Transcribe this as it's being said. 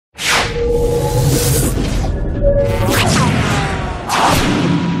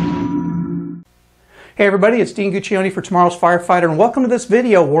Hey everybody, it's Dean Guccione for Tomorrow's Firefighter, and welcome to this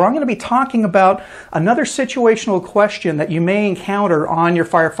video where I'm going to be talking about another situational question that you may encounter on your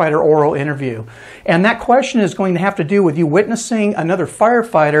firefighter oral interview. And that question is going to have to do with you witnessing another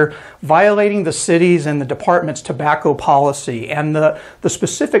firefighter violating the city's and the department's tobacco policy. And the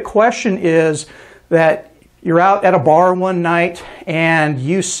specific question is that you're out at a bar one night and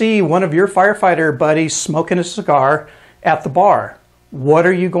you see one of your firefighter buddies smoking a cigar at the bar. What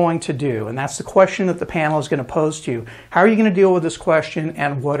are you going to do? And that's the question that the panel is going to pose to you. How are you going to deal with this question,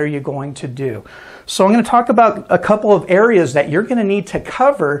 and what are you going to do? So I'm going to talk about a couple of areas that you're going to need to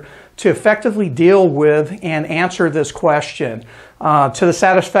cover to effectively deal with and answer this question to the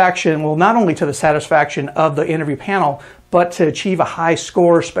satisfaction, well, not only to the satisfaction of the interview panel, but to achieve a high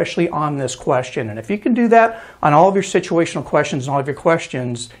score, especially on this question. And if you can do that on all of your situational questions and all of your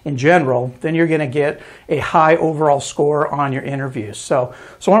questions in general, then you're going to get a high overall score on your interviews. So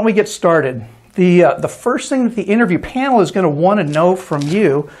why don't we get started? The first thing that the interview panel is going to want to know from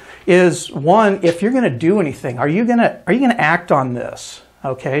you is, one, if you're going to do anything, are you going to act on this?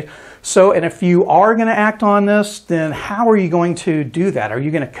 Okay, so, and if you are going to act on this, then how are you going to do that? Are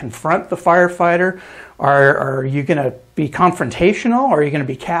you going to confront the firefighter? Are you going to be confrontational? Are you going to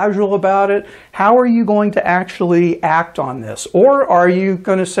be casual about it? How are you going to actually act on this? Or are you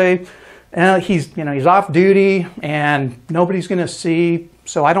going to say, he's off duty and nobody's going to see,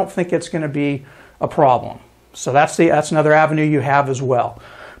 so I don't think it's going to be a problem. So that's another avenue you have as well.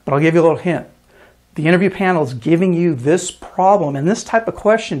 But I'll give you a little hint. The interview panel is giving you this problem and this type of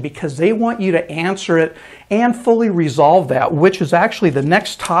question because they want you to answer it and fully resolve that, which is actually the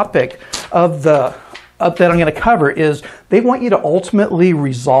next topic that I'm going to cover. Is they want you to ultimately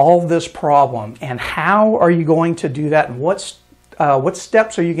resolve this problem. And how are you going to do that, and what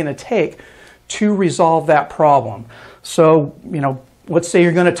steps are you going to take to resolve that problem? So, let's say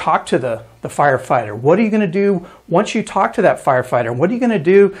you're going to talk to the firefighter. What are you going to do once you talk to that firefighter? What are you going to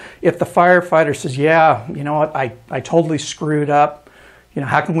do if the firefighter says, yeah, you know what, I totally screwed up.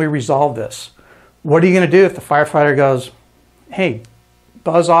 How can we resolve this? What are you going to do if the firefighter goes, hey,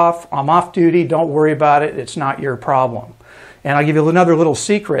 buzz off, I'm off duty, don't worry about it, it's not your problem? And I'll give you another little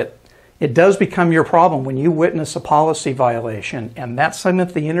secret. It does become your problem when you witness a policy violation, and that's something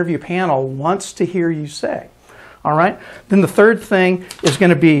that the interview panel wants to hear you say. All right. Then the third thing is going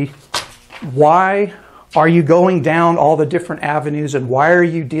to be, why are you going down all the different avenues, and why are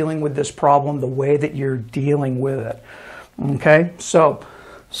you dealing with this problem the way that you're dealing with it? Okay. So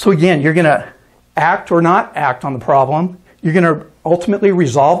again, you're going to act or not act on the problem. You're going to ultimately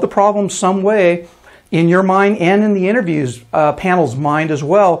resolve the problem some way in your mind and in the interviews panel's mind as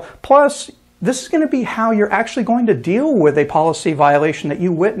well. Plus, this is going to be how you're actually going to deal with a policy violation that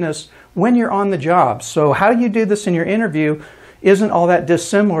you witness when you're on the job. So how you do this in your interview isn't all that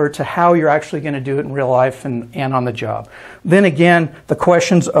dissimilar to how you're actually going to do it in real life and on the job. Then again, the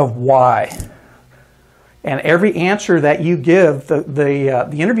questions of why. And every answer that you give, the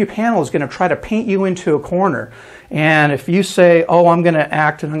interview panel is going to try to paint you into a corner. And if you say, oh, I'm going to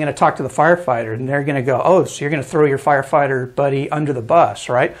act and I'm going to talk to the firefighter, and they're going to go, oh, so you're going to throw your firefighter buddy under the bus,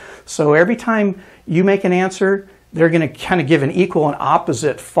 right? So every time you make an answer, they're going to kind of give an equal and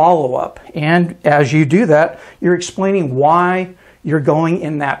opposite follow-up. And as you do that, you're explaining why you're going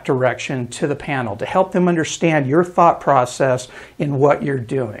in that direction to the panel to help them understand your thought process in what you're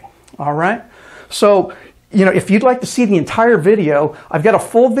doing. All right? So, if you'd like to see the entire video, I've got a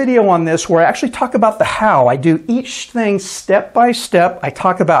full video on this where I actually talk about the how. I do each thing step by step. I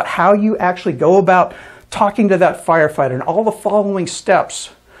talk about how you actually go about talking to that firefighter and all the following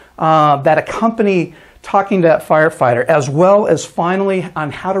steps that accompany talking to that firefighter, as well as finally on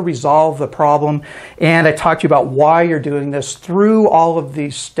how to resolve the problem. And I talked to you about why you're doing this through all of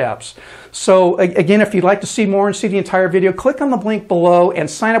these steps. So again, if you'd like to see more and see the entire video, click on the link below and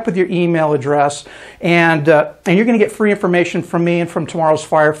sign up with your email address. And you're going to get free information from me and from Tomorrow's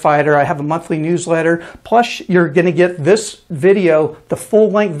Firefighter. I have a monthly newsletter. Plus, you're going to get this video, the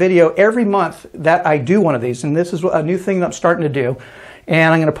full-length video, every month that I do one of these. And this is a new thing that I'm starting to do.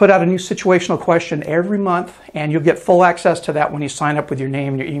 And I'm going to put out a new situational question every month, and you'll get full access to that when you sign up with your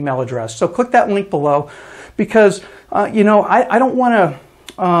name and your email address. So click that link below, because I don't want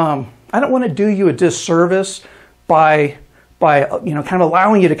to do you a disservice by kind of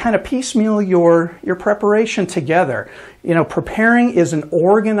allowing you to kind of piecemeal your preparation together. Preparing is an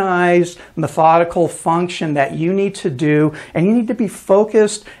organized, methodical function that you need to do, and you need to be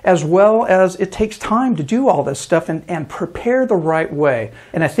focused, as well as it takes time to do all this stuff and prepare the right way.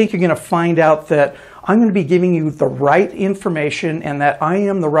 And I think you're going to find out that I'm going to be giving you the right information and that I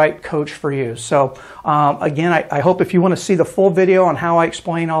am the right coach for you. So again, I hope if you want to see the full video on how I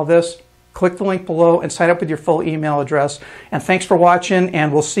explain all this, click the link below and sign up with your full email address. And thanks for watching,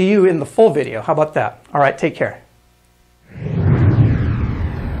 and we'll see you in the full video. How about that? All right, take care.